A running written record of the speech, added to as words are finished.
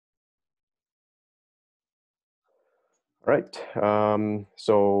All right.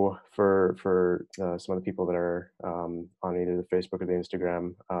 So for some of the people that are on either the Facebook or the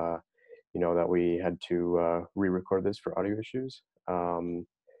Instagram, you know that we had to re-record this for audio issues.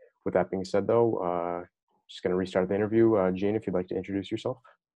 With that being said, though, just going to restart the interview. Gene, if you'd like to introduce yourself.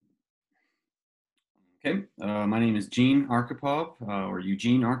 Okay, my name is Eugene Arkhipov, or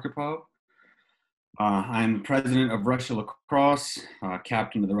Eugene Arkhipov. I'm the president of Russia Lacrosse,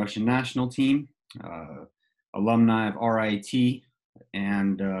 captain of the Russian national team, alumni of RIT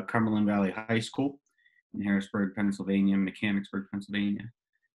and Cumberland Valley High School in Harrisburg, Pennsylvania, Mechanicsburg, Pennsylvania.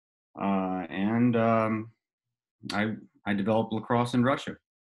 And I developed lacrosse in Russia.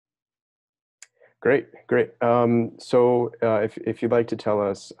 Great, great. If you'd like to tell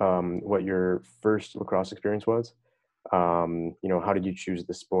us what your first lacrosse experience was, you know, how did you choose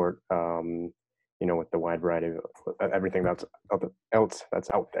the sport? You know, with the wide variety of everything else that's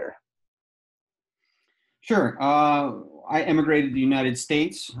out there. Sure. I emigrated to the United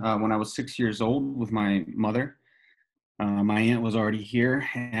States when I was 6 years old with my mother. My aunt was already here,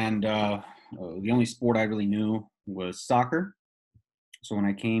 and the only sport I really knew was soccer. So when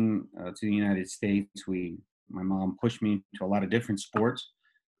I came to the United States, my mom pushed me to a lot of different sports,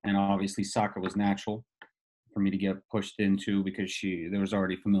 and obviously soccer was natural for me to get pushed into because there was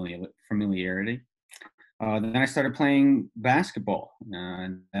already familiarity. Then I started playing basketball,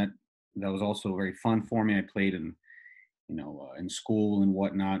 and that was also very fun for me. I played in school and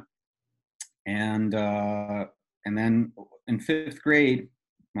whatnot, and then in fifth grade,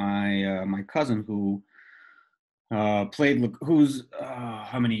 my cousin who's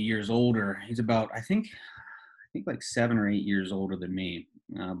how many years older? He's about I think like 7 or 8 years older than me.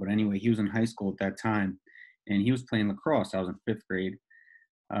 But anyway, he was in high school at that time, and he was playing lacrosse. I was in fifth grade,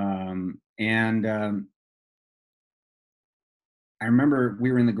 and I remember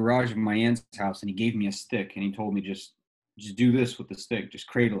we were in the garage of my aunt's house, and he gave me a stick, and he told me just do this with the stick, just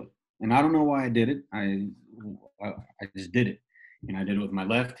cradle it. And I don't know why I did it. I just did it, and I did it with my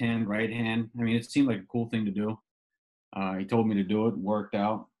left hand, right hand. I mean, it seemed like a cool thing to do. He told me to do it, worked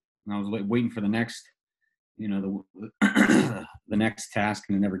out, and I was waiting for the next, the next task,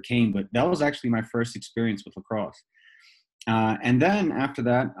 and it never came. But that was actually my first experience with lacrosse. And then after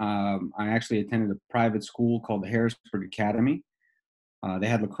that, I actually attended a private school called the Harrisburg Academy. They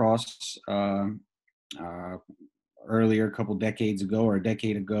had lacrosse uh, earlier, a couple decades ago or a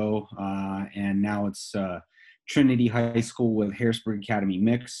decade ago, and now it's Trinity High School with Harrisburg Academy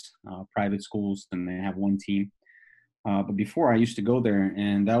mix, private schools, and they have one team. But before I used to go there,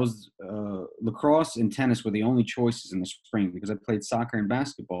 and that was lacrosse and tennis were the only choices in the spring because I played soccer and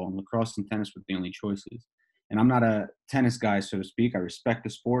basketball, and lacrosse and tennis were the only choices. And I'm not a tennis guy, so to speak. I respect the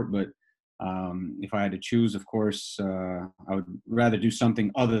sport, but if I had to choose, of course, I would rather do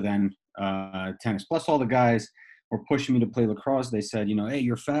something other than tennis. Plus, all the guys were pushing me to play lacrosse. They said, hey,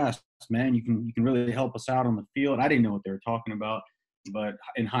 you're fast, man. You can really help us out on the field. I didn't know what they were talking about, but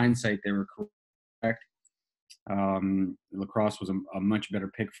in hindsight, they were correct. Lacrosse was a much better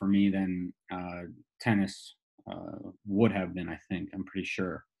pick for me than tennis would have been. I think I'm pretty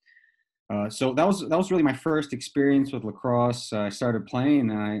sure. So that was really my first experience with lacrosse. I started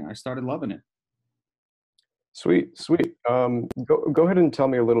playing, and I started loving it. Sweet, sweet. Go ahead and tell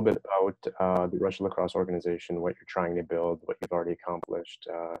me a little bit about the Russian Lacrosse organization, what you're trying to build, what you've already accomplished,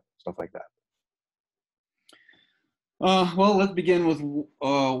 stuff like that. Well, let's begin with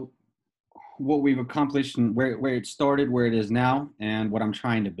what we've accomplished and where it started, where it is now, and what I'm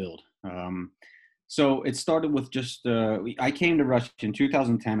trying to build. So it started with just, I came to Russia in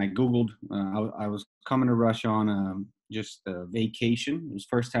 2010. I Googled, I was coming to Russia on just a vacation. It was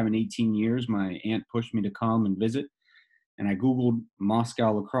first time in 18 years. My aunt pushed me to come and visit. And I Googled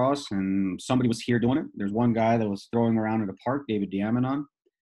Moscow lacrosse, and somebody was here doing it. There's one guy that was throwing around at a park, David Diamanon,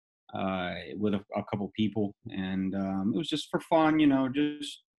 with a couple people. And it was just for fun,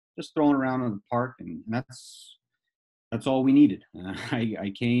 just throwing around in the park. And that's all we needed.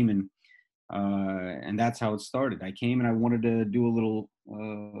 I came and that's how it started. I came and I wanted to do a little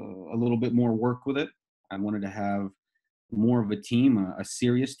bit more work with it. I wanted to have more of a team, a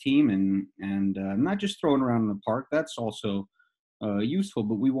serious team, and not just throwing around in the park. That's also useful,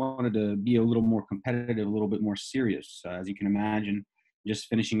 but we wanted to be a little more competitive, a little bit more serious. As you can imagine, just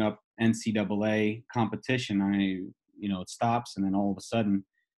finishing up NCAA competition, it stops, and then all of a sudden,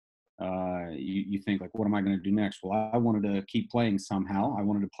 you think like, what am I going to do next? Well, I wanted to keep playing somehow. I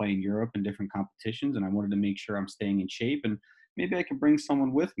wanted to play in Europe in different competitions, and I wanted to make sure I'm staying in shape, and maybe I could bring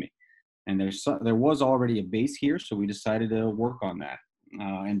someone with me. And there was already a base here, so we decided to work on that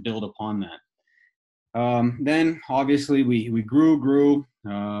and build upon that. Then obviously we grew.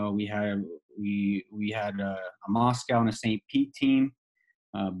 We we had a Moscow and a St. Pete team.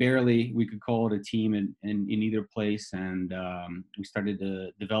 Barely we could call it a team in either place, and we started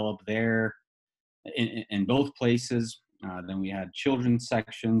to develop there in both places. Then we had children's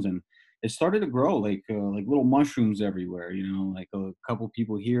sections, and it started to grow like little mushrooms everywhere. Like a couple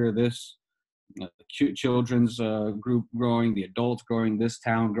people here, this children's group growing, the adults growing, this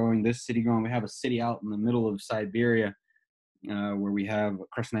town growing, this city growing. We have a city out in the middle of Siberia where we have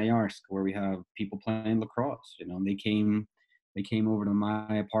Krasnoyarsk, where we have people playing lacrosse. And they came over to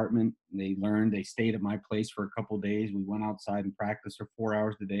my apartment. They learned. They stayed at my place for a couple of days. We went outside and practiced for 4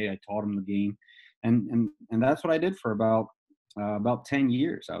 hours a day. I taught them the game, and that's what I did for about 10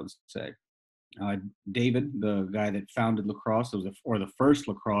 years, I would say. David, the guy that founded lacrosse, or the first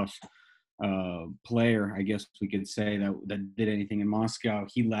lacrosse player, I guess we could say, that did anything in Moscow.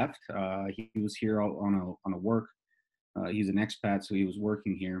 He left. He was here on a work. He's an expat, so he was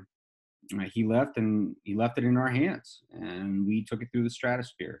working here. He left, and he left it in our hands, and we took it through the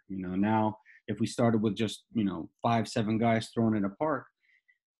stratosphere. Now if we started with just 5-7 guys throwing in a park,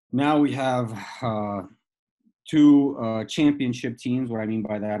 now we have two championship teams. What I mean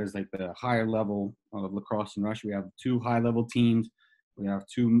by that is like the higher level of lacrosse in Russia. We have 2 high level teams. We have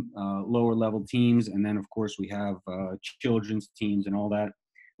 2 lower level teams, and then of course we have children's teams and all that.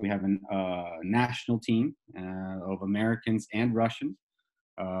 We have a national team of Americans and Russians.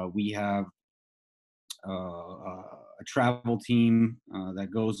 We have a travel team that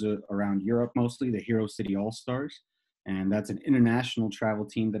goes around Europe mostly, the Hero City All-Stars. And that's an international travel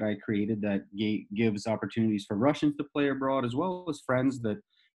team that I created that gives opportunities for Russians to play abroad, as well as friends that,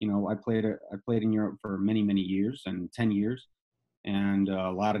 I played in Europe for many, many years, and 10 years, and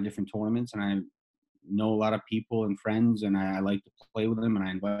a lot of different tournaments. And I know a lot of people and friends, and I like to play with them, and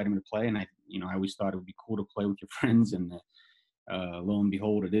I invite them to play. And I always thought it would be cool to play with your friends, and lo and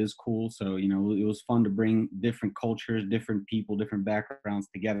behold, it is cool. So, it was fun to bring different cultures, different people, different backgrounds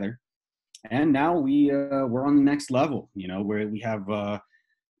together. And now we're on the next level, where we have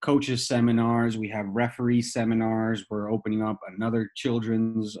coaches seminars, we have referee seminars. We're opening up another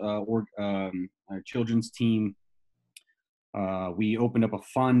children's children's team. We opened up a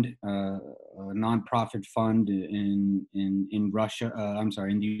fund, a nonprofit fund in Russia.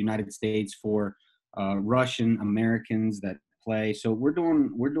 In the United States for Russian Americans that play. So we're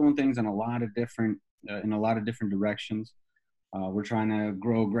doing things in a lot of different directions. We're trying to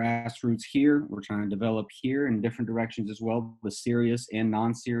grow grassroots here. We're trying to develop here in different directions as well, the serious and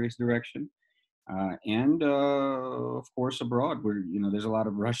non-serious direction. And of course, abroad, there's a lot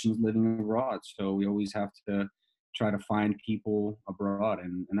of Russians living abroad. So we always have to try to find people abroad.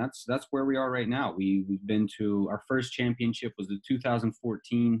 And that's where we are right now. We've been to, our first championship was the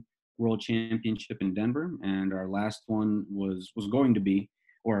 2014 World Championship in Denver. And our last one was going to be,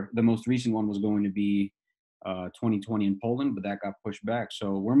 or the most recent one was going to be 2020 in Poland, but that got pushed back.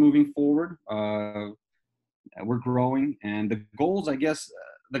 So we're moving forward. We're growing, and the goals, I guess,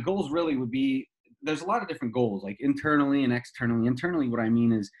 the goals really would be, there's a lot of different goals, like internally and externally. Internally, what I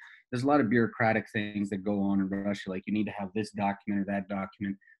mean is there's a lot of bureaucratic things that go on in Russia. Like you need to have this document or that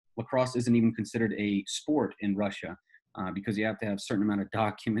document. Lacrosse isn't even considered a sport in Russia because you have to have a certain amount of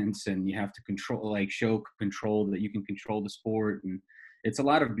documents, and you have to show control that you can control the sport. And it's a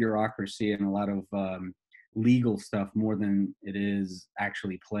lot of bureaucracy and a lot of legal stuff more than it is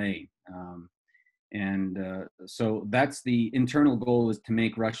actually playing. So that's the internal goal, is to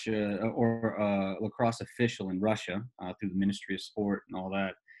make Russia or lacrosse official in Russia through the Ministry of Sport and all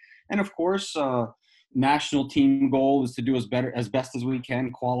that. And of course, national team goal is to do as best as we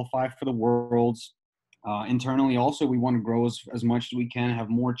can, qualify for the Worlds. Internally also, we want to grow as much as we can, have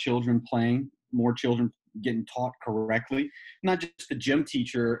more children playing, more children getting taught correctly, not just the gym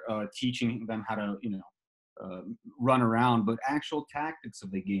teacher teaching them how to, run around, but actual tactics of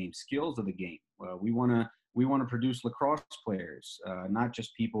the game, skills of the game. We want to produce lacrosse players, not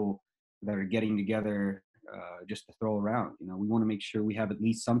just people that are getting together just to throw around. We want to make sure we have at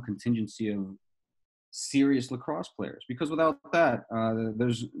least some contingency of serious lacrosse players, because without that,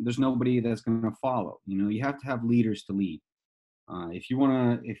 there's nobody that's going to follow. You have to have leaders to lead. If you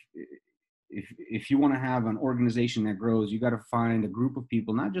want to have an organization that grows, you got to find a group of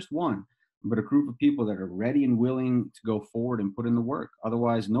people, not just one, but a group of people that are ready and willing to go forward and put in the work.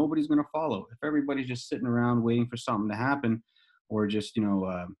 Otherwise, nobody's going to follow. If everybody's just sitting around waiting for something to happen, or just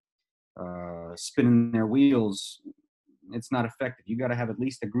spinning their wheels, it's not effective. You got to have at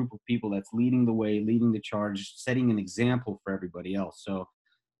least a group of people that's leading the way, leading the charge, setting an example for everybody else. So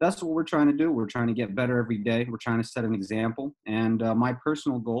that's what we're trying to do. We're trying to get better every day. We're trying to set an example. And my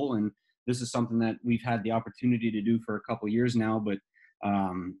personal goal, and this is something that we've had the opportunity to do for a couple of years now, but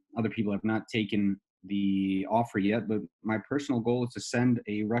Other people have not taken the offer yet, but my personal goal is to send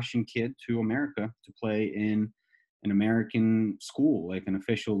a Russian kid to America to play in an American school, like an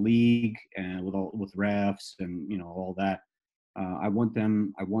official league, and with refs and all that. I want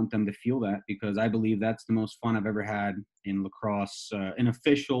them to feel that, because I believe that's the most fun I've ever had in lacrosse, in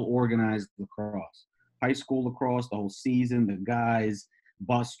official organized lacrosse, high school lacrosse, the whole season, the guys,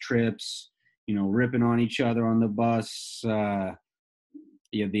 bus trips, ripping on each other on the bus.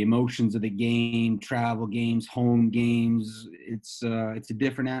 The emotions of the game, travel games, home games. It's a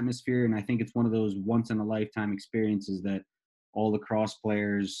different atmosphere, and I think it's one of those once in a lifetime experiences that all lacrosse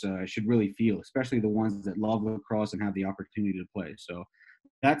players should really feel, especially the ones that love lacrosse and have the opportunity to play. So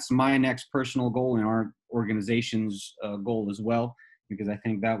that's my next personal goal, and our organization's goal as well, because I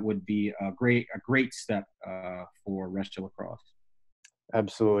think that would be a great step for Russia Lacrosse.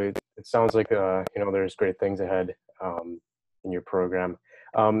 Absolutely. It sounds like there's great things ahead in your program.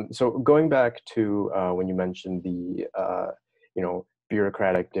 So going back to when you mentioned the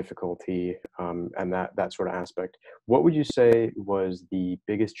bureaucratic difficulty and that sort of aspect, what would you say was the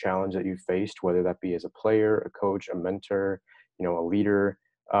biggest challenge that you faced, whether that be as a player, a coach, a mentor, a leader,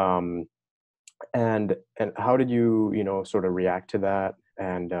 and how did you sort of react to that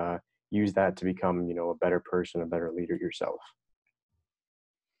and use that to become a better person, a better leader yourself?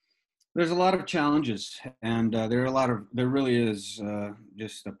 There's a lot of challenges, and there really is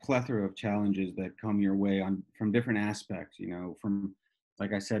just a plethora of challenges that come your way from different aspects. From,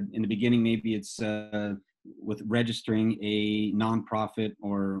 like I said in the beginning, maybe it's with registering a nonprofit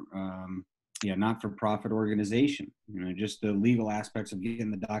or not-for-profit organization. Just the legal aspects of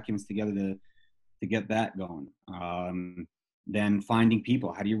getting the documents together to get that going. Then finding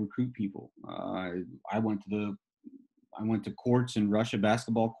people. How do you recruit people? I went to courts in Russia,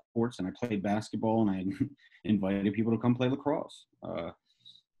 basketball courts, and I played basketball, and I invited people to come play lacrosse.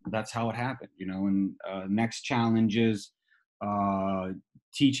 That's how it happened, and next challenge is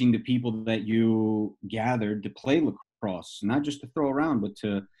teaching the people that you gathered to play lacrosse, not just to throw around, but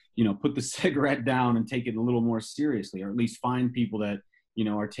to, put the cigarette down and take it a little more seriously, or at least find people that,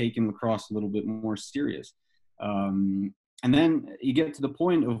 are taking lacrosse a little bit more serious. And then you get to the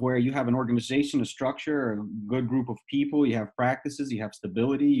point of where you have an organization, a structure, a good group of people, you have practices, you have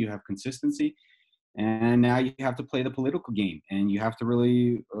stability, you have consistency, and now you have to play the political game, and you have to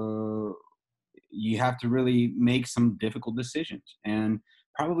really make some difficult decisions. And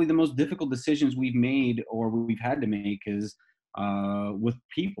probably the most difficult decisions we've made or we've had to make is with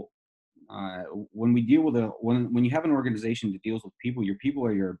people. When we deal with when you have an organization that deals with people, your people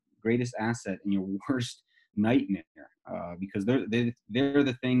are your greatest asset and your worst nightmare, because they're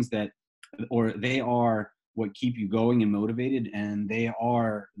the things that, or they are what keep you going and motivated, and they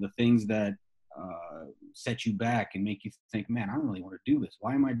are the things that set you back and make you think, man, I don't really want to do this.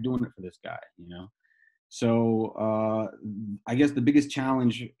 Why am I doing it for this guy? So I guess the biggest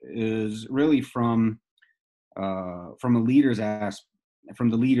challenge is really from the leader's aspect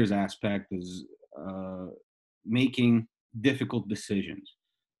is making difficult decisions.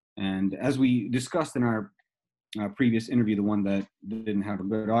 And as we discussed in our previous interview, the one that didn't have a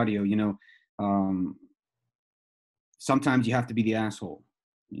good audio, sometimes you have to be the asshole.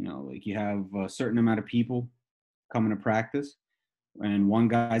 Like you have a certain amount of people coming to practice, and one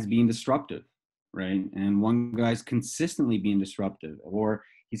guy's being disruptive, right? And one guy's consistently being disruptive, or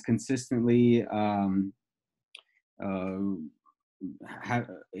he's consistently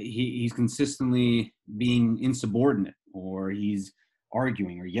he's consistently being insubordinate, or he's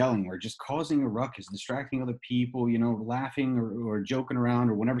arguing or yelling or just causing a ruckus, distracting other people, laughing or joking around,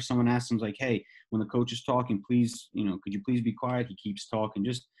 or whenever someone asks him, like, hey, when the coach is talking, please, could you please be quiet? He keeps talking,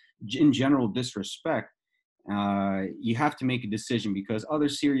 just in general disrespect. You have to make a decision, because other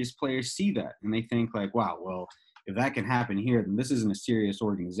serious players see that and they think like, wow, well, if that can happen here, then this isn't a serious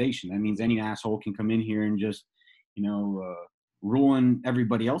organization. That means any asshole can come in here and just, ruin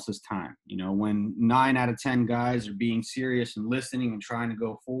everybody else's time. When 9 out of 10 guys are being serious and listening and trying to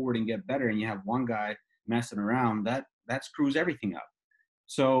go forward and get better, and you have one guy messing around, that screws everything up.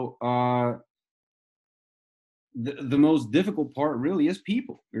 So the most difficult part really is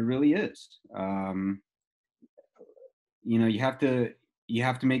people. It really is. You have to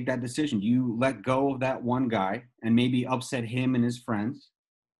make that decision. You let go of that one guy and maybe upset him and his friends.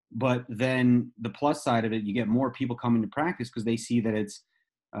 But then the plus side of it, you get more people coming to practice because they see that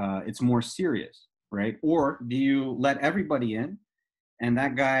it's more serious, right? Or do you let everybody in, and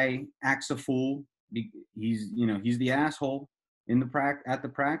that guy acts a fool? He's the asshole at the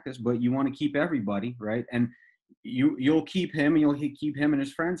practice, but you want to keep everybody, right? And you'll keep him and keep him and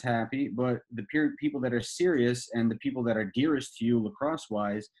his friends happy, but the people that are serious and the people that are dearest to you lacrosse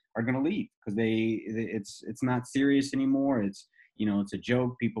wise are going to leave because it's not serious anymore. It's, it's a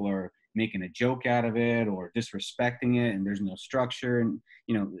joke. People are making a joke out of it or disrespecting it, and there's no structure. And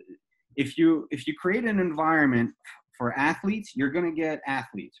if you create an environment for athletes, you're going to get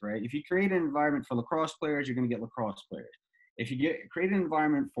athletes, right? If you create an environment for lacrosse players, you're going to get lacrosse players. If you create an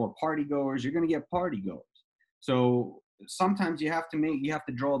environment for party goers, you're going to get party goers. So sometimes you have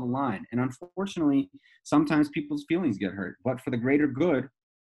to draw the line. And unfortunately, sometimes people's feelings get hurt. But for the greater good,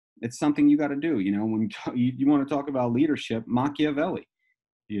 it's something you got to do. When you want to talk about leadership, Machiavelli,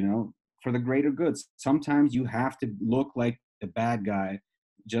 for the greater good, sometimes you have to look like the bad guy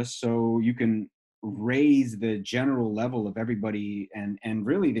just so you can raise the general level of everybody and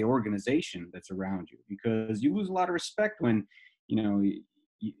really the organization that's around you, because you lose a lot of respect when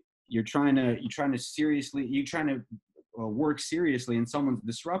you're trying to work seriously and someone's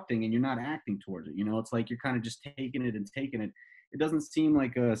disrupting and you're not acting towards it. It's like you're kind of just taking it. It doesn't seem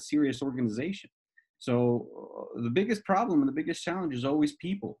like a serious organization. So the biggest problem and the biggest challenge is always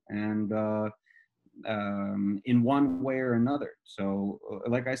people, and in one way or another. So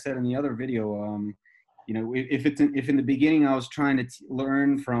like I said in the other video, if in the beginning I was trying to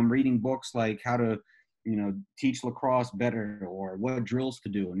learn from reading books like how to teach lacrosse better or what drills to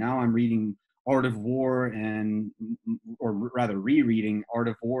do, now I'm reading Art of War or rather rereading Art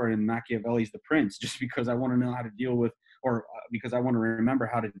of War and Machiavelli's The Prince, just because I want to know how to deal with, or because I want to remember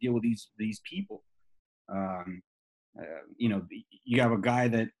how to deal with these people. You have a guy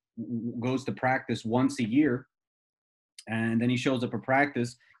that goes to practice once a year, and then he shows up at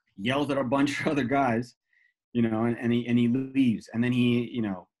practice, yells at a bunch of other guys, and he leaves, and then he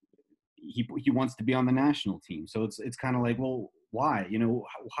wants to be on the national team. So it's kind of like, well, why?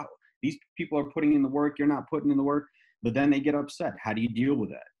 How these people are putting in the work, you're not putting in the work, but then they get upset. How do you deal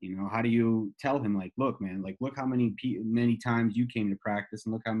with that? How do you tell him, like, look, man, like, look how many times you came to practice,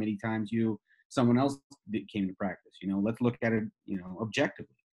 and look how many times someone else came to practice. Let's look at it,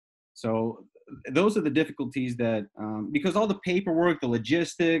 objectively. So those are the difficulties that, because all the paperwork, the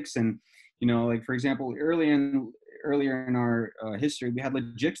logistics, and like, for example, earlier in our history, we had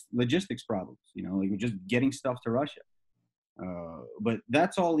logistics problems. Like just getting stuff to Russia. But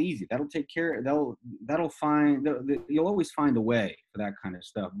that's all easy. That'll take care. You'll always find a way for that kind of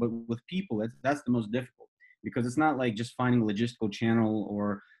stuff. But with people, that's the most difficult, because it's not like just finding a logistical channel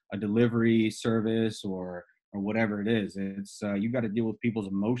or a delivery service or whatever it is. It's you got to deal with people's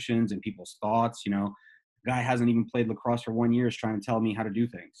emotions and people's thoughts. Guy hasn't even played lacrosse for 1 year is trying to tell me how to do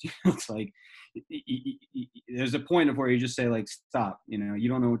things. It's like there's a point of where you just say, like, stop. You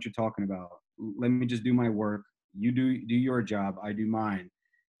don't know what you're talking about. Let me just do my work. You do your job. I do mine.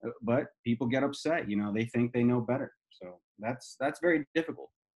 But people get upset. They think they know better. So that's very difficult.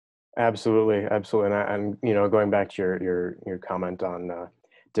 Absolutely, absolutely. And going back to your comment on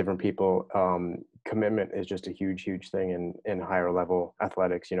different people, commitment is just a huge thing in higher level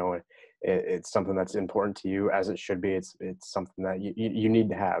athletics. It's something that's important to you, as it should be. It's something that you need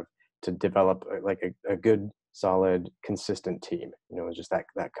to have to develop like a good, solid, consistent team. It's just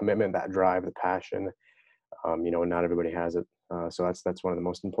that commitment, that drive, the passion. Not everybody has it. So that's one of the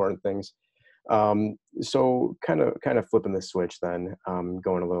most important things. So kind of flipping the switch then,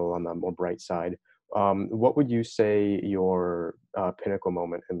 going a little on the more bright side. What would you say your pinnacle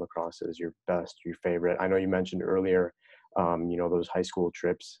moment in lacrosse is? Your best, your favorite? I know you mentioned earlier, those high school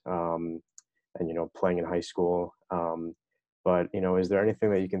trips, and playing in high school. But is there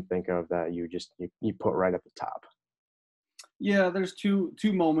anything that you can think of that you put right at the top? Yeah, there's two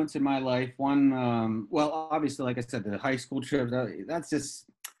moments in my life. One, well, obviously, like I said, the high school trip.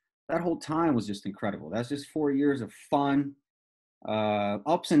 That whole time was just incredible. That's just 4 years of fun,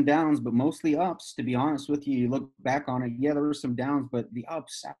 ups and downs, but mostly ups. To be honest with you, you look back on it. Yeah, there were some downs, but the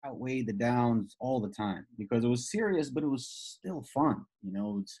ups outweighed the downs all the time, because it was serious, but it was still fun.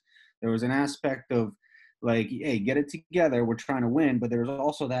 There was an aspect of, like, hey, get it together. We're trying to win, but there's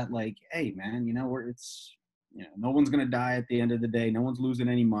also that, like, hey, man, no one's going to die at the end of the day. No one's losing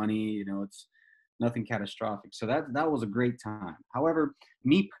any money. It's nothing catastrophic. So that was a great time. However,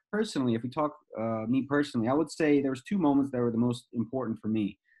 me personally, if we talk me personally, I would say there was two moments that were the most important for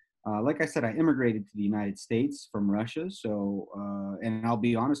me. Like I said, I immigrated to the United States from Russia. So, and I'll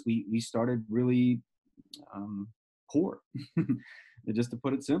be honest, we started really poor. Just to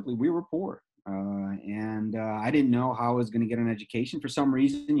put it simply, we were poor. And I didn't know how I was going to get an education for some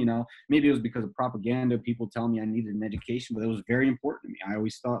reason. Maybe it was because of propaganda, people telling me I needed an education, but it was very important to me. I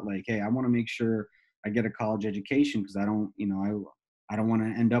always thought, like, hey, I want to make sure I get a college education, because I don't want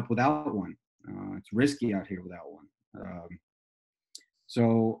to end up without one. It's risky out here without one.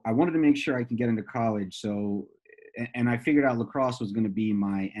 So I wanted to make sure I can get into college. So, and I figured out lacrosse was going to be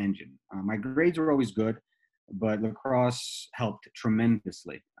my engine. My grades were always good, but lacrosse helped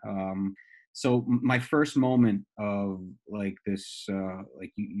tremendously. So my first moment of like this,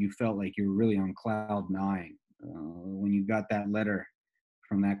 like you felt like you were really on cloud nine when you got that letter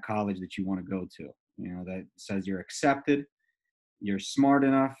from that college that you want to go to, that says you're accepted, you're smart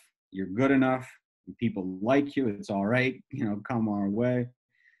enough, you're good enough, people like you, it's all right, come our way.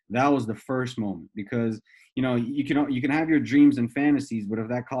 That was the first moment, because you can have your dreams and fantasies, but if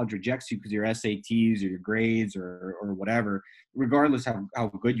that college rejects you because your SATs or your grades or whatever, regardless how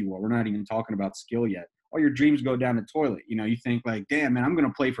good you are, we're not even talking about skill yet, all your dreams go down the toilet. You think like, damn man, I'm going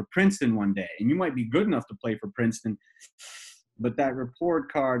to play for Princeton one day, and you might be good enough to play for Princeton, but that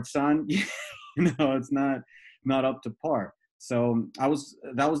report card, son, it's not up to par. So that was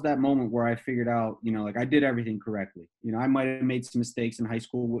that moment where I figured out, like I did everything correctly. I might have made some mistakes in high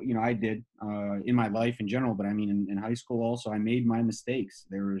school. I did in my life in general, but I mean, in high school also, I made my mistakes.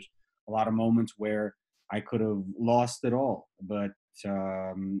 There was a lot of moments where I could have lost it all, but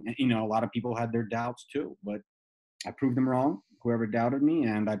a lot of people had their doubts too, but I proved them wrong, whoever doubted me,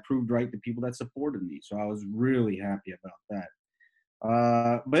 and I proved right the people that supported me. So I was really happy about that.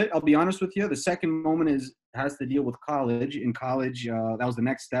 But I'll be honest with you, the second moment has to deal with college. In college, that was the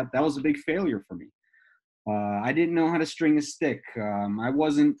next step. That was a big failure for me. I didn't know how to string a stick. I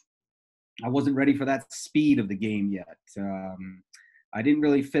wasn't ready for that speed of the game yet. I didn't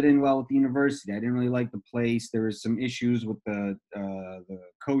really fit in well with the university. I didn't really like the place. There was some issues with the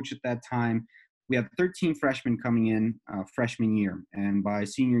coach at that time. We had 13 freshmen coming in freshman year, and by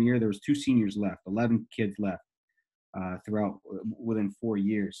senior year, there was 2 seniors left, 11 kids left throughout within 4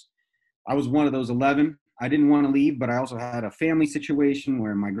 years. I was one of those 11. I didn't want to leave, but I also had a family situation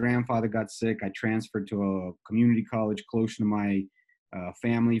where my grandfather got sick. I transferred to a community college close to my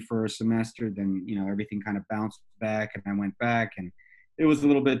family for a semester. Then, everything kind of bounced back, and I went back, and it was a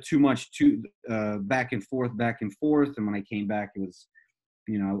little bit too much back and forth. And when I came back, it was,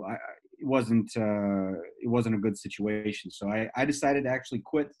 it wasn't a good situation. So I decided to actually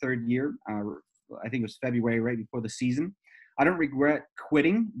quit third year. I think it was February, right before the season. I don't regret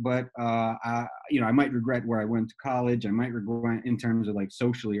quitting, but I might regret where I went to college. I might regret in terms of like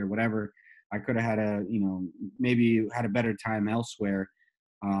socially or whatever. I could have had maybe had a better time elsewhere.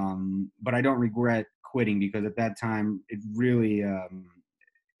 But I don't regret quitting, because at that time it really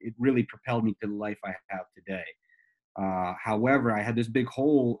propelled me to the life I have today. However, I had this big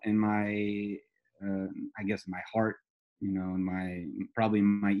hole in my, I guess, in my heart, in probably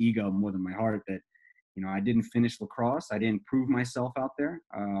my ego more than my heart, that, I didn't finish lacrosse. I didn't prove myself out there.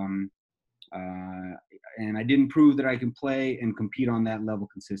 And I didn't prove that I can play and compete on that level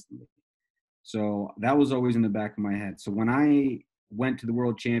consistently. So that was always in the back of my head. So when I went to the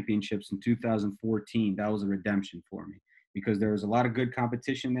World Championships in 2014, that was a redemption for me, because there was a lot of good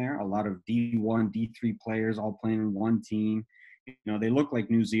competition there, a lot of D1, D3 players all playing in one team. They look like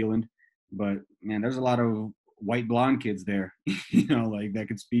New Zealand, but man, there's a lot of white blonde kids there, like that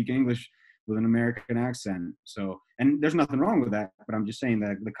could speak English with an American accent. So, and there's nothing wrong with that, but I'm just saying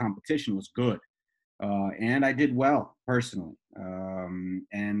that the competition was good. And I did well personally.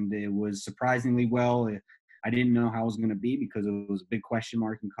 And it was surprisingly well. I didn't know how it was going to be, because it was a big question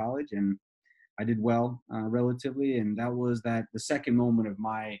mark in college, and I did well relatively. And that was the second moment of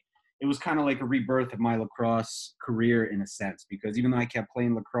it was kind of like a rebirth of my lacrosse career in a sense, because even though I kept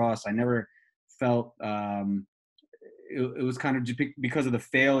playing lacrosse, I never felt, it was kind of just because of the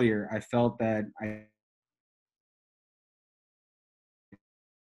failure. I felt that I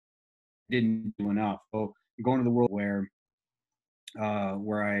didn't do enough. So going to the world where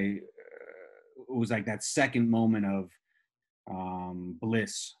it was like that second moment of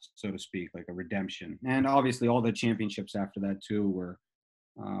bliss, so to speak, like a redemption. And obviously all the championships after that too were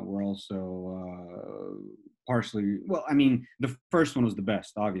also partially, well, I mean, the first one was the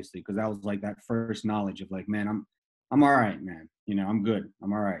best, obviously, because that was like that first knowledge of like, man, I'm all right, man. I'm good.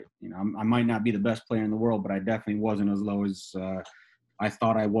 I'm all right. I might not be the best player in the world, but I definitely wasn't as low as I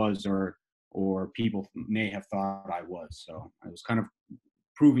thought I was, or people may have thought I was. So I was kind of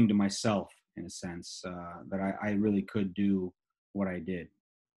proving to myself, in a sense, that I really could do what I did.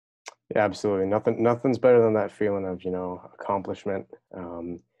 Yeah, absolutely. Nothing's better than that feeling of, accomplishment,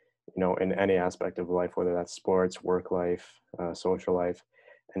 in any aspect of life, whether that's sports, work life, social life,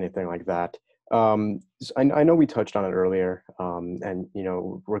 anything like that. I know we touched on it earlier, and,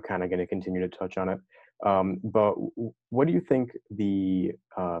 we're kind of going to continue to touch on it. But what do you think the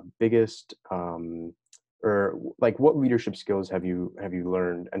biggest, or like what leadership skills have you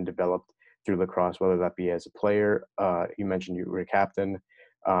learned and developed through lacrosse, whether that be as a player, you mentioned you were a captain,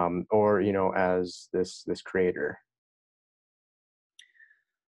 or, you know, as this creator?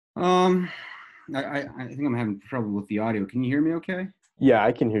 Um, I think I'm having trouble with the audio. Can you hear me okay? Yeah,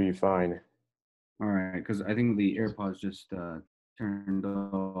 I can hear you fine. All right, because I think the AirPods just turned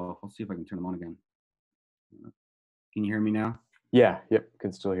off. I'll see if I can turn them on again. Can you hear me now? Yeah, yep,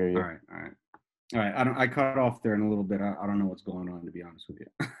 can still hear All you. right, all right, all right. I cut off there in a little bit. I don't know what's going on, to be honest with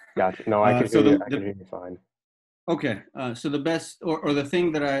you. Gotcha. No, I could hear So you. I could the hear you fine. okay. So the best or the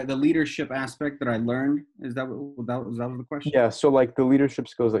thing that the leadership aspect that I learned is that was the question? Yeah, so like the leadership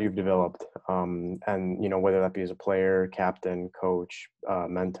skills that you've developed, and you know, whether that be as a player, captain, coach,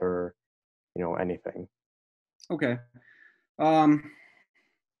 mentor, you know, anything. Okay. Um,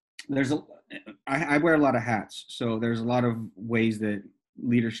 there's a I wear a lot of hats, so there's a lot of ways that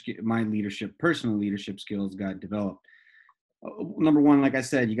my leadership, personal leadership skills got developed. Number one, like I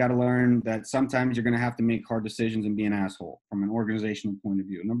said, you got to learn that sometimes you're going to have to make hard decisions and be an asshole from an organizational point of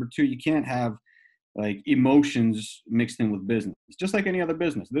view. Number two, you can't have like emotions mixed in with business, just like any other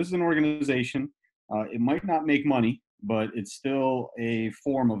business. This is an organization. It might not make money, but it's still a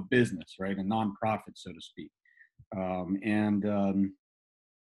form of business, right? A nonprofit, so to speak. And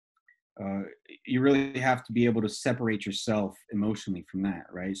uh, you really have to be able to separate yourself emotionally from that,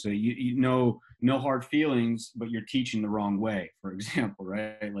 right? So you know, no hard feelings, but you're teaching the wrong way, for example,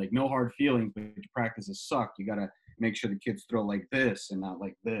 right? Like no hard feelings, but your practices suck. You got to make sure the kids throw like this and not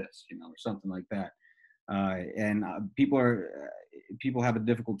like this, you know, or something like that. And people have a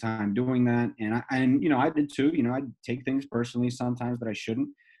difficult time doing that, and you know, I did too. You know, I take things personally sometimes that I shouldn't,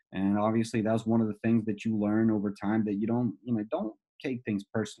 and obviously that was one of the things that you learn over time, that you don't take things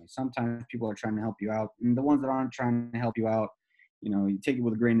personally. Sometimes people are trying to help you out, and the ones that aren't trying to help you out, you know, you take it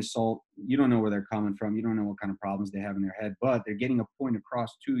with a grain of salt. You don't know where they're coming from. You don't know what kind of problems they have in their head, but they're getting a point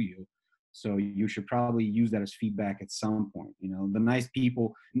across to you. So you should probably use that as feedback at some point. You know, the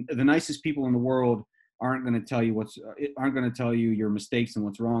nicest people in the world aren't going to tell you aren't going to tell you your mistakes and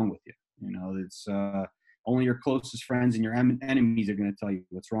what's wrong with you. You know, it's only your closest friends and your enemies are going to tell you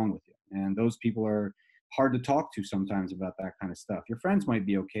what's wrong with you. And those people are hard to talk to sometimes about that kind of stuff. Your friends might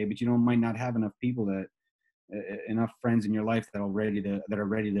be okay, but might not have enough people enough friends in your life that are ready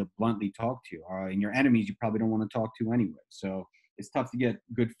to bluntly talk to you. And your enemies, you probably don't want to talk to anyway. So it's tough to get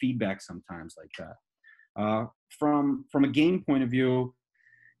good feedback sometimes like that. From a game point of view,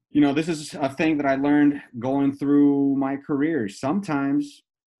 you know, this is a thing that I learned going through my career. Sometimes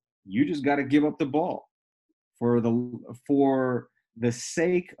you just got to give up the ball for the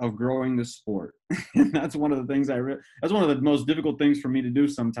sake of growing the sport. And that's one of the things that's one of the most difficult things for me to do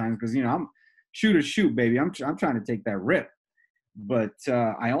sometimes, because you know, I'm shoot, baby. I'm trying to take that rip. But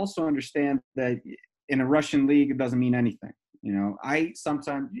I also understand that in a Russian league, it doesn't mean anything. You know, I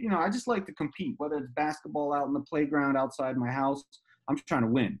sometimes, you know, I just like to compete, whether it's basketball out in the playground outside my house. I'm trying to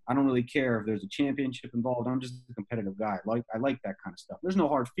win. I don't really care if there's a championship involved. I'm just a competitive guy. I like that kind of stuff. There's no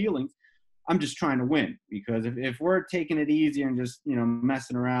hard feelings. I'm just trying to win, because if we're taking it easy and just, you know,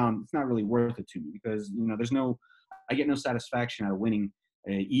 messing around, it's not really worth it to me, because, you know, I get no satisfaction out of winning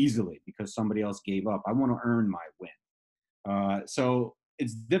easily because somebody else gave up. I want to earn my win. So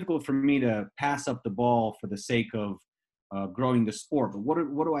it's difficult for me to pass up the ball for the sake of growing the sport. But what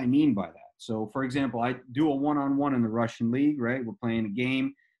do I mean by that? So, for example, I do a one-on-one in the Russian league, right? We're playing a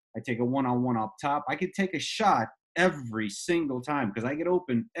game. I take a one-on-one up top. I could take a shot every single time because I get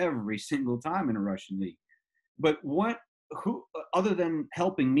open every single time in a Russian league. But who, other than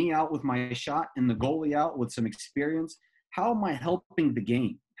helping me out with my shot and the goalie out with some experience, how am I helping the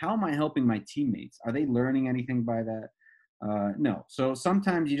game? How am I helping my teammates? Are they learning anything by that? No. So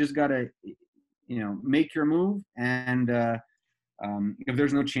sometimes you just got to, you know, make your move. And if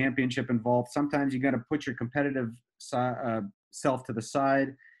there's no championship involved, sometimes you got to put your competitive self to the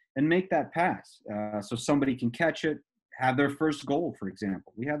side and make that pass so somebody can catch it, have their first goal, for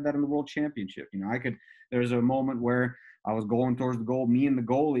example. We had that in the World Championship. You know, there's a moment where I was going towards the goal, me and the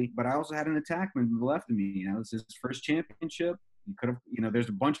goalie, but I also had an attackman to the left of me. You know, this is his first championship. You could have, you know, there's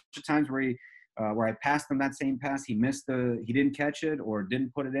a bunch of times where I passed him that same pass. He didn't catch it or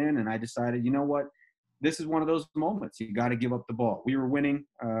didn't put it in. And I decided, you know what? This is one of those moments. You got to give up the ball. We were winning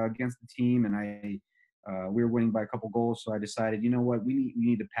against the team, and we were winning by a couple goals. So I decided, you know what? We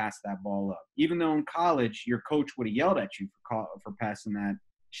need to pass that ball up. Even though in college, your coach would have yelled at you for passing that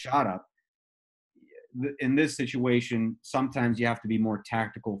shot up. In this situation, sometimes you have to be more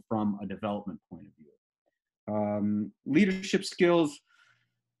tactical from a development point of view. Leadership skills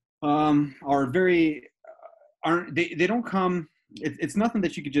are very aren't they don't come it's nothing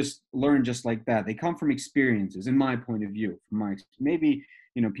that you could just learn just like that. They come from experiences, in my point of view. Maybe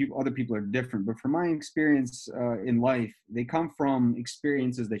other people are different, but from my experience in life, they come from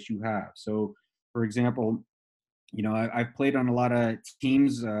experiences that you have. So, for example, I've played on a lot of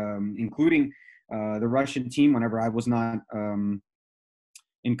teams, including the Russian team. Whenever I was not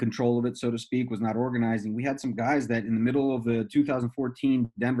in control of it, so to speak, was not organizing, we had some guys that in the middle of the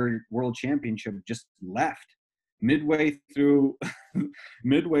 2014 Denver World Championship just left midway through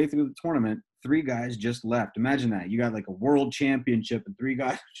midway through the tournament. Three guys just left. Imagine that. You got like a world championship and three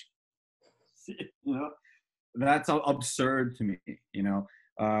guys you know that's absurd to me.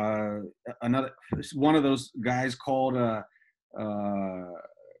 Another one of those guys called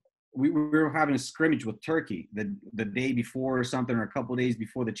we were having a scrimmage with Turkey the day before or something, or a couple of days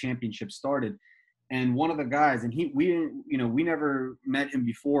before the championship started. And one of the guys, and we never met him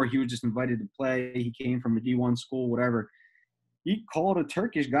before. He was just invited to play. He came from a D1 school, whatever. He called a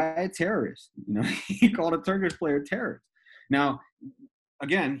Turkish guy a terrorist. He called a Turkish player a terrorist. Now,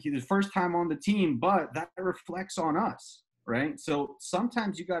 again, he's the first time on the team, but that reflects on us, right? So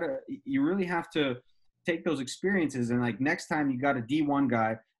sometimes you really have to take those experiences, and like next time you got a D1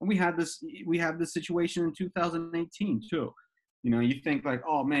 guy, and we have this situation in 2018 too. You think like,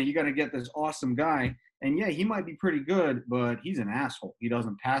 oh man, you got to get this awesome guy, and yeah, he might be pretty good, but he's an asshole. He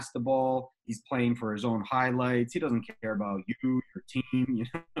doesn't pass the ball. He's playing for his own highlights. He doesn't care about you, your team,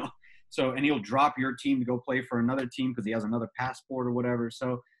 So, and he'll drop your team to go play for another team because he has another passport or whatever.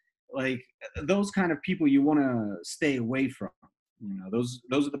 So, like those kind of people you want to stay away from. Those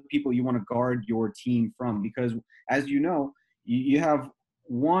are the people you want to guard your team from, because as you have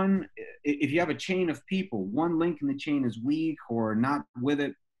one, if you have a chain of people, one link in the chain is weak or not with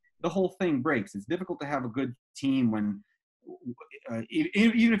it, the whole thing breaks. It's difficult to have a good team when,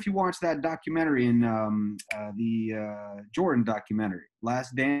 even if you watch that documentary in the Jordan documentary,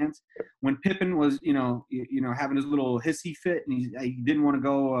 Last Dance, when Pippen was, having his little hissy fit and he didn't want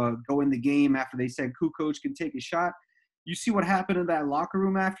to go in the game after they said Kukoc can take a shot. You see what happened in that locker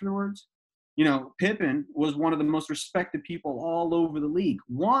room afterwards? Pippen was one of the most respected people all over the league.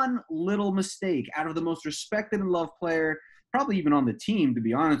 One little mistake out of the most respected and loved player, probably even on the team, to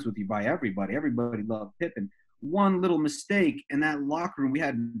be honest with you, by everybody. Everybody loved Pippen. One little mistake in that locker room, we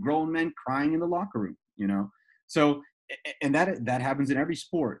had grown men crying in the locker room, So, and that happens in every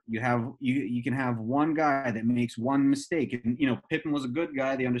sport. You can have one guy that makes one mistake. And, Pippen was a good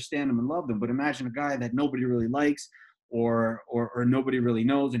guy. They understand him and love him. But imagine a guy that nobody really likes, or nobody really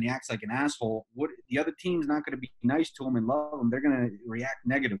knows, and he acts like an asshole. The other team's not going to be nice to him and love him. They're going to react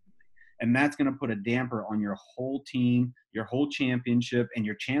negatively. And that's going to put a damper on your whole team, your whole championship, and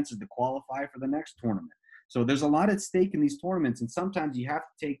your chances to qualify for the next tournament. So there's a lot at stake in these tournaments. And sometimes you have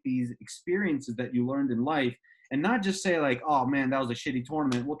to take these experiences that you learned in life and not just say like, oh man, that was a shitty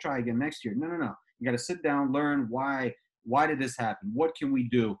tournament, we'll try again next year. No. You got to sit down, learn why did this happen? What can we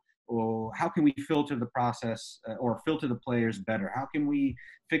do? Or how can we filter the process or filter the players better? How can we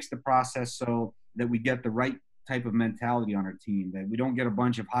fix the process so that we get the right type of mentality on our team, that we don't get a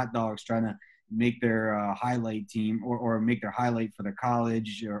bunch of hot dogs trying to make their highlight team or make their highlight for their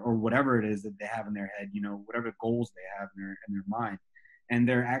college or whatever it is that they have in their head, whatever goals they have in their mind. And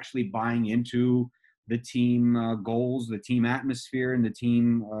they're actually buying into the team goals, the team atmosphere, and the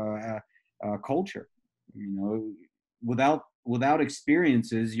team culture. Without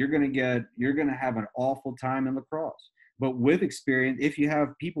experiences, you're going to have an awful time in lacrosse. But with experience, if you have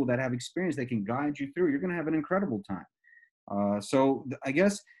people that have experience that can guide you through, you're going to have an incredible time. So I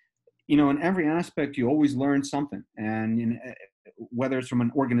guess, in every aspect, you always learn something. And whether it's from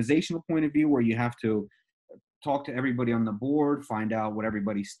an organizational point of view, where you have to talk to everybody on the board, find out what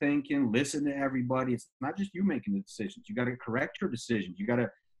everybody's thinking, listen to everybody. It's not just you making the decisions. You got to correct your decisions. You got to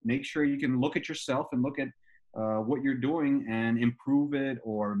make sure you can look at yourself and look at what you're doing and improve it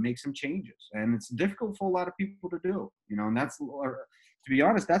or make some changes. And it's difficult for a lot of people to do, and that's, to be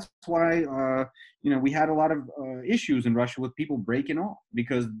honest, that's why, we had a lot of issues in Russia with people breaking off,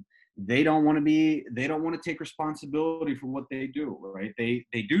 because they don't want to take responsibility for what they do, right?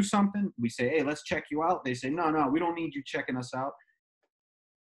 They do something. We say, hey, let's check you out. They say, no, we don't need you checking us out.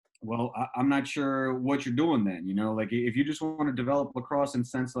 Well, I'm not sure what you're doing then, like if you just want to develop lacrosse in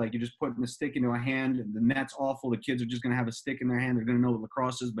sense, like you're just putting a stick into a hand, then that's awful. The kids are just going to have a stick in their hand. They're going to know what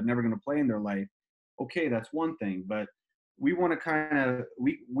lacrosse is, but never going to play in their life. Okay, that's one thing. But we want to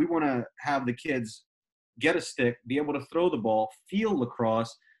we want to have the kids get a stick, be able to throw the ball, feel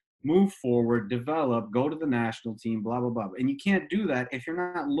lacrosse, move forward, develop, go to the national team, blah, blah, blah. And you can't do that if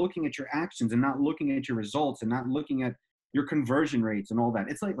you're not looking at your actions and not looking at your results and not looking at your conversion rates and all that.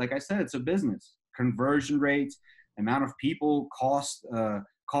 It's like I said, it's a business. Conversion rates, amount of people, cost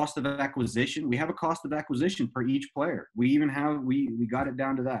cost of acquisition. We have a cost of acquisition per each player. We even have, we got it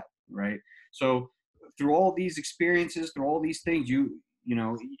down to that, right? So through all these experiences, through all these things, you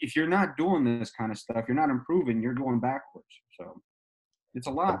know, if you're not doing this kind of stuff, you're not improving, you're going backwards. So it's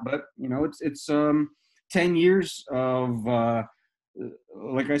a lot, but you know, it's 10 years of,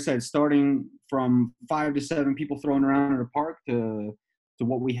 like I said, starting from 5 to 7 people throwing around in a park to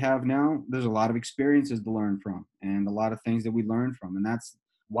what we have now. There's a lot of experiences to learn from and a lot of things that we learn from. And that's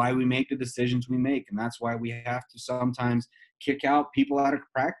why we make the decisions we make. And that's why we have to sometimes kick out people out of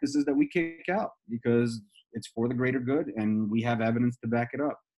practices that we kick out, because it's for the greater good and we have evidence to back it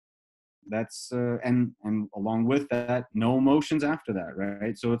up. That's and along with that, no emotions after that,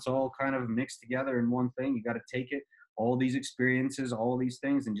 right? So it's all kind of mixed together in one thing. You got to take it, all these experiences, all these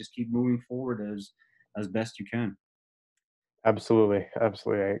things, and just keep moving forward as best you can. Absolutely,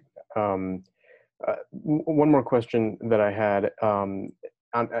 absolutely. One more question that I had, and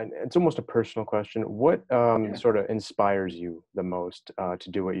it's almost a personal question. What Yeah. sort of inspires you the most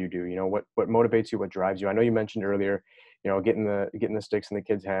to do what you do? You know, what motivates you? What drives you? I know you mentioned earlier, you know, getting the sticks in the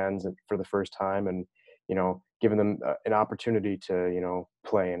kids' hands for the first time, and you know, giving them an opportunity to, you know,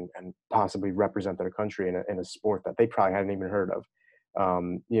 play and possibly represent their country in a sport that they probably hadn't even heard of.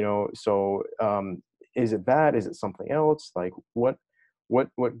 You know, so is it that? Is it something else? Like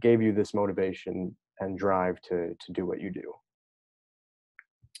what gave you this motivation and drive to do what you do?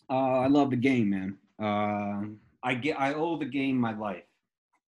 I love the game, man. I owe the game my life.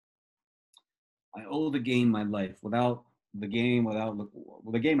 I owe the game my life. Without the game, well,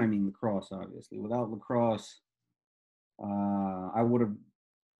 the game, I mean lacrosse, obviously. Without lacrosse, I would have,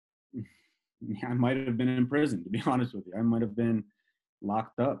 I might have been in prison, to be honest with you. I might have been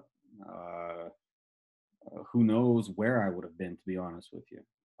locked up. Who knows where I would have been, to be honest with you.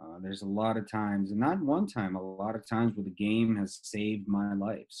 There's a lot of times, and not one time, a lot of times where the game has saved my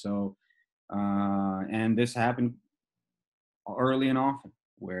life. So, and this happened early and often,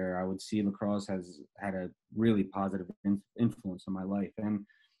 where I would see lacrosse has had a really positive influence on my life. And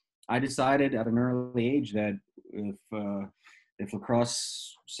I decided at an early age that if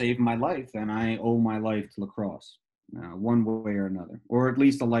lacrosse saved my life, then I owe my life to lacrosse, one way or another, or at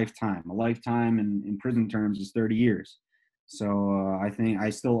least a lifetime. A lifetime in prison terms is 30 years. So I think I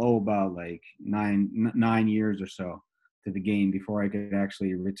still owe about like nine years or so to the game before I could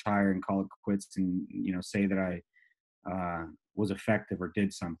actually retire and call it quits and, you know, say that I was effective or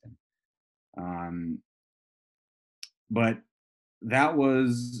did something. Um, but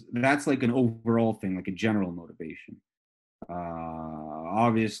that's like an overall thing, like a general motivation.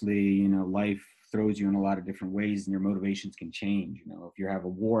 Obviously, you know, life throws you in a lot of different ways and your motivations can change. You know, if you have a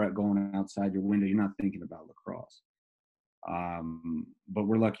war going outside your window, you're not thinking about lacrosse. But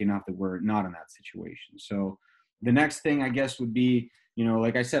we're lucky enough that we're not in that situation. So the next thing I guess would be, you know,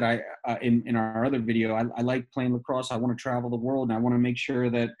 like I said, in our other video, I like playing lacrosse. I want to travel the world and I want to make sure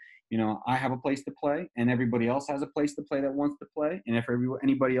that, you know, I have a place to play and everybody else has a place to play that wants to play. And if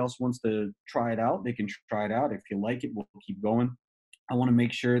anybody else wants to try it out, they can try it out. If you like it, we'll keep going. I want to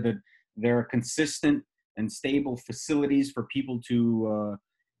make sure that there are consistent and stable facilities for people to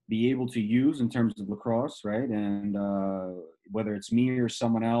be able to use in terms of lacrosse, right? And whether it's me or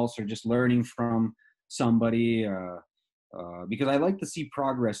someone else or just learning from somebody, because I like to see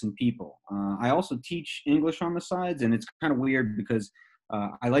progress in people. I also teach English on the sides, and it's kind of weird because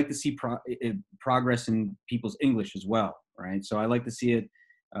I like to see progress in people's English as well, right? So I like to see it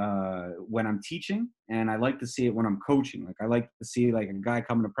when I'm teaching, and I like to see it when I'm coaching. Like I like to see like a guy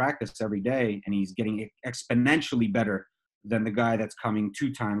coming to practice every day, and he's getting exponentially better than the guy that's coming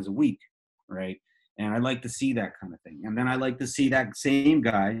 2 times a week, right? And I like to see that kind of thing. And then I like to see that same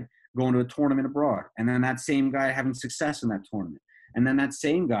guy going to a tournament abroad, and then that same guy having success in that tournament, and then that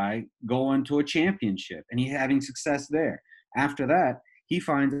same guy going to a championship and he having success there. After that, he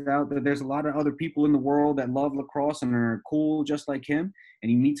finds out that there's a lot of other people in the world that love lacrosse and are cool just like him, and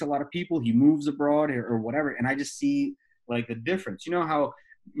he meets a lot of people. He moves abroad or whatever, and I just see like the difference. You know how,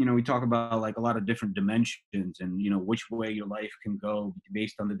 you know, we talk about like a lot of different dimensions and, you know, which way your life can go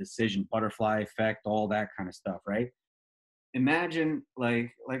based on the decision, butterfly effect, all that kind of stuff, right? Imagine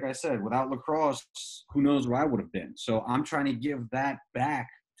like I said, without lacrosse, who knows where I would have been. So I'm trying to give that back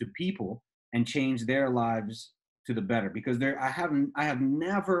to people and change their lives to the better, because I have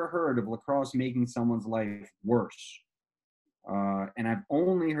never heard of lacrosse making someone's life worse, and I've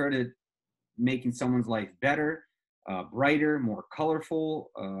only heard it making someone's life better, brighter, more colorful,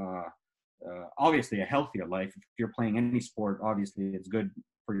 obviously a healthier life. If you're playing any sport, obviously it's good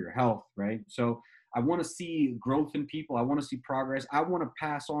for your health, right? So I want to see growth in people. I want to see progress. I want to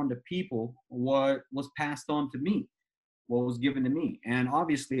pass on to people what was passed on to me, what was given to me. And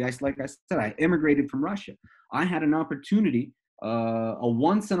obviously, like I said, I immigrated from Russia. I had an opportunity, a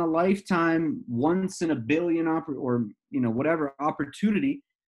once in a lifetime, once in a billion or whatever opportunity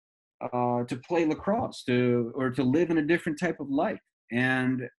to play lacrosse, to live in a different type of life.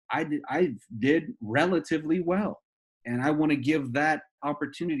 And I did relatively well. And I want to give that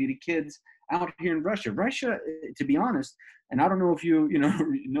opportunity to kids out here in Russia. Russia, to be honest, and I don't know if you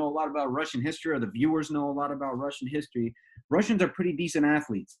know a lot about Russian history, or the viewers know a lot about Russian history. Russians are pretty decent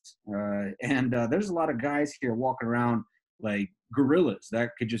athletes, and there's a lot of guys here walking around like gorillas that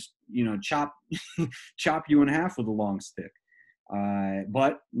could just chop chop you in half with a long stick.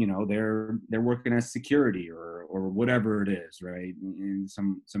 But they're working as security or whatever it is, right? In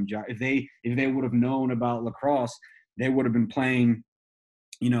some job. If they would have known about lacrosse, they would have been playing.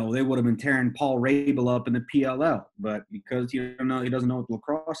 They would have been tearing Paul Rabel up in the PLL. But because he doesn't know what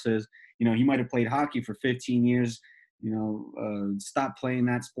lacrosse is. He might have played hockey for 15 years. Stopped playing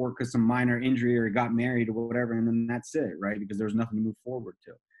that sport because some minor injury or got married or whatever, and then that's it, right? Because there's nothing to move forward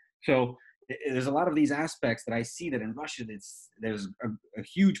to. So there's a lot of these aspects that I see that in Russia, there's a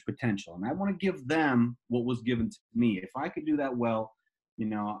huge potential, and I want to give them what was given to me. If I could do that well,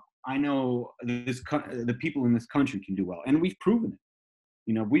 I know the people in this country can do well, and we've proven it.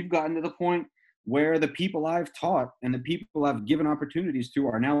 We've gotten to the point where the people I've taught and the people I've given opportunities to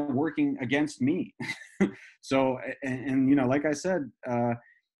are now working against me. So, and like I said,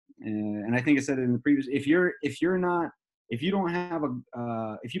 and I think I said it in the previous, if you don't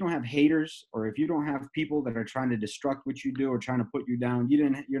have haters, or if you don't have people that are trying to destruct what you do or trying to put you down,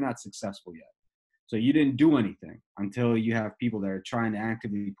 you're not successful yet. So you didn't do anything until you have people that are trying to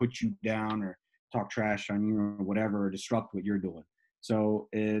actively put you down or talk trash on you or whatever, or disrupt what you're doing. So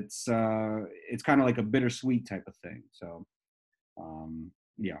it's kind of like a bittersweet type of thing. So,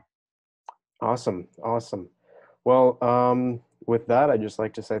 yeah. Awesome. Well, with that, I'd just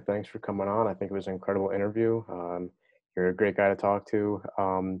like to say thanks for coming on. I think it was an incredible interview. You're a great guy to talk to.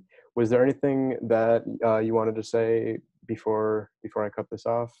 Was there anything that you wanted to say before I cut this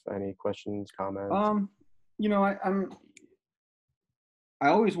off? Any questions, comments? I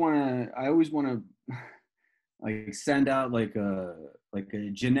always want to like send out like a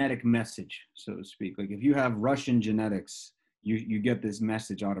genetic message, so to speak. Like if you have Russian genetics, you get this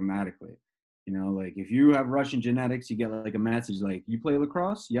message automatically. Like if you have Russian genetics, you get like a message like, you play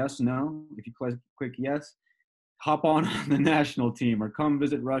lacrosse? Yes, no. If you click yes, hop on the national team or come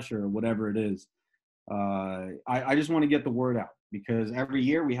visit Russia or whatever it is. I just want to get the word out, because every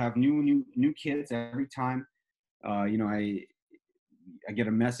year we have new kids every time. I get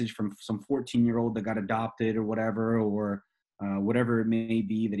a message from some 14-year-old that got adopted or whatever, or whatever it may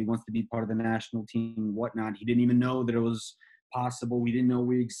be, that he wants to be part of the national team, whatnot. He didn't even know that it was possible. We didn't know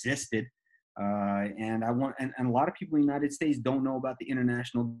we existed. And a lot of people in the United States don't know about the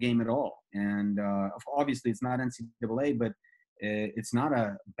international game at all. And obviously it's not NCAA, but it's not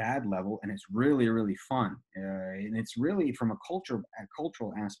a bad level, and it's really, really fun. And it's really, from a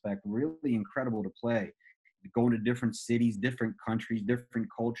cultural aspect, really incredible to play. Going to different cities, different countries, different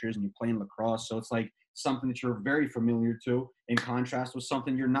cultures, and you're playing lacrosse. So it's like something that you're very familiar to, in contrast with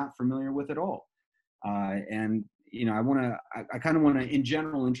something you're not familiar with at all. And I kind of want to, in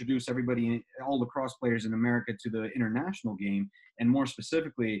general, introduce everybody, all lacrosse players in America, to the international game, and more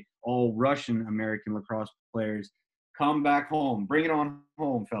specifically, all Russian American lacrosse players. Come back home, bring it on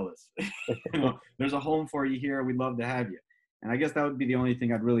home, fellas. There's a home for you here. We'd love to have you. And I guess that would be the only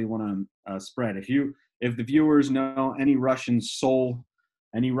thing I'd really want to spread. If the viewers know any Russian soul,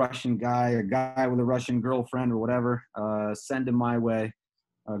 any Russian guy, a guy with a Russian girlfriend or whatever, send him my way.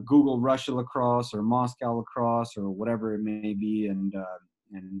 Google Russia lacrosse or Moscow lacrosse or whatever it may be, and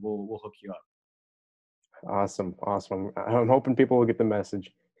we'll hook you up. Awesome. I'm hoping people will get the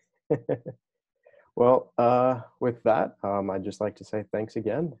message. Well, with that, I'd just like to say thanks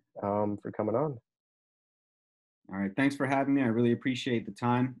again for coming on. All right. Thanks for having me. I really appreciate the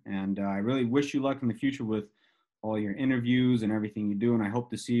time, and I really wish you luck in the future with all your interviews and everything you do. And I hope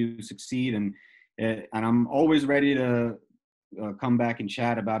to see you succeed. And I'm always ready to come back and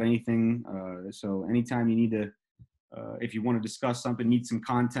chat about anything. So anytime you need to, if you want to discuss something, need some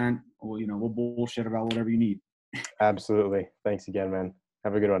content, we'll bullshit about whatever you need. Absolutely. Thanks again, man.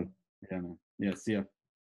 Have a good one. Yeah, man. Yeah. See ya.